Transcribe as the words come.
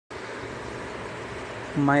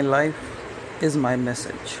My life is my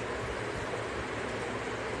message.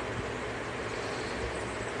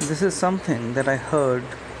 This is something that I heard,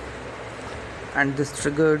 and this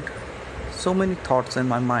triggered so many thoughts in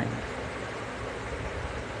my mind.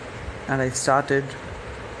 And I started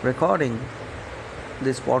recording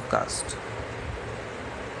this podcast.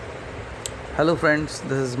 Hello, friends,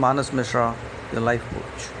 this is Manas Mishra, your life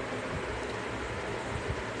coach.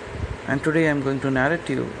 And today I'm going to narrate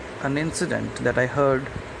you an incident that I heard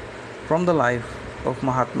from the life of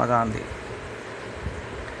Mahatma Gandhi.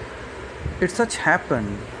 It such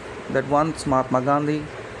happened that once Mahatma Gandhi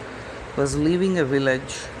was leaving a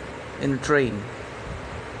village in a train,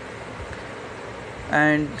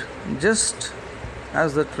 and just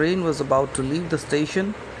as the train was about to leave the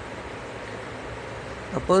station,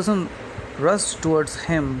 a person rushed towards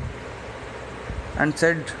him and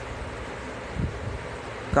said,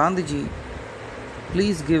 Gandhiji,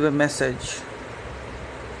 please give a message,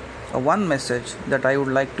 one message that I would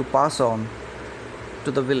like to pass on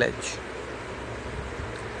to the village.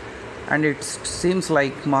 And it seems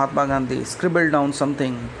like Mahatma Gandhi scribbled down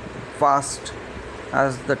something fast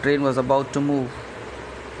as the train was about to move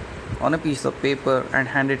on a piece of paper and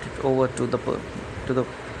handed it over to the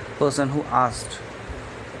person who asked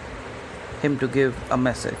him to give a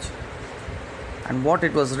message. And what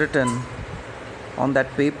it was written on that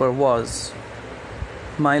paper was,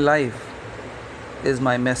 my life is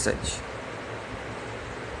my message.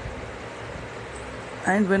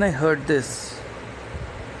 And when I heard this,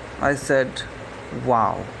 I said,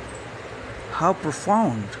 wow, how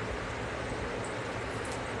profound,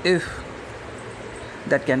 if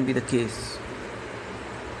that can be the case.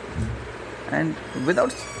 And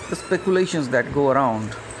without the speculations that go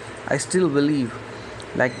around, I still believe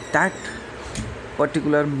like that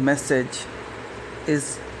particular message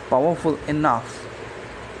is powerful enough.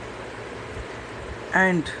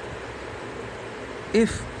 And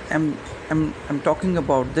if I'm talking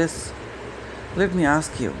about this, let me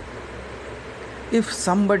ask you, if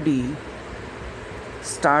somebody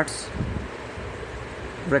starts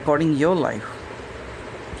recording your life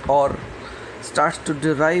or starts to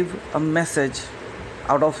derive a message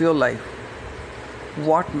out of your life,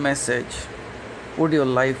 what message would your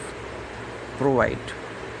life provide?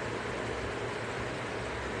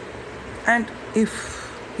 And if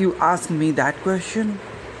you ask me that question,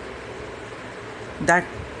 that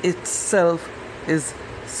itself is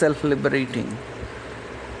self-liberating.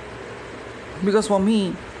 Because for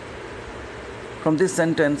me, from this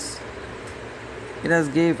sentence, it has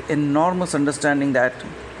gave enormous understanding that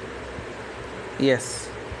yes,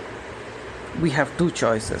 we have two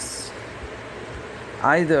choices.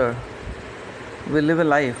 Either we live a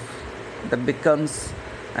life that becomes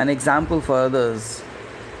an example for others,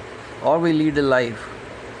 or we lead a life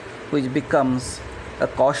which becomes a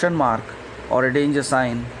caution mark or a danger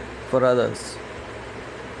sign for others.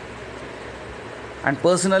 And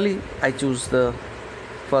personally, I choose the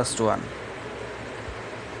first one.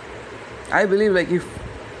 I believe like if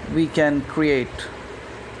we can create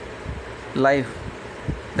life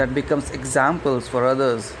that becomes examples for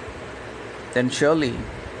others, then surely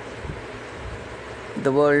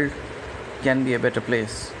the world can be a better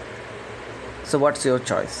place. So what's your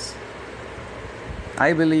choice?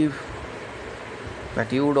 I believe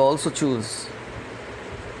that you would also choose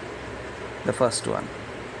the first one.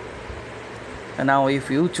 And now if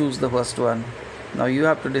you choose the first one, now you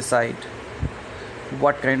have to decide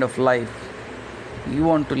what kind of life you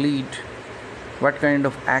want to lead, what kind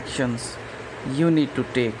of actions you need to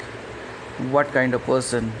take, what kind of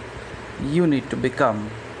person you need to become,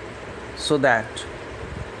 so that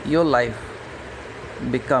your life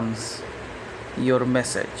becomes your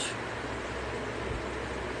message.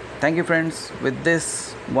 Thank you, friends. With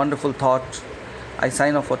this wonderful thought, I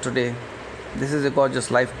sign off for today. This is a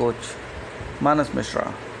gorgeous life coach, Manas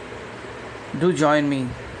Mishra. Do join me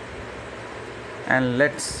and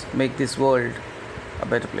let's make this world a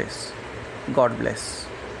better place. God bless.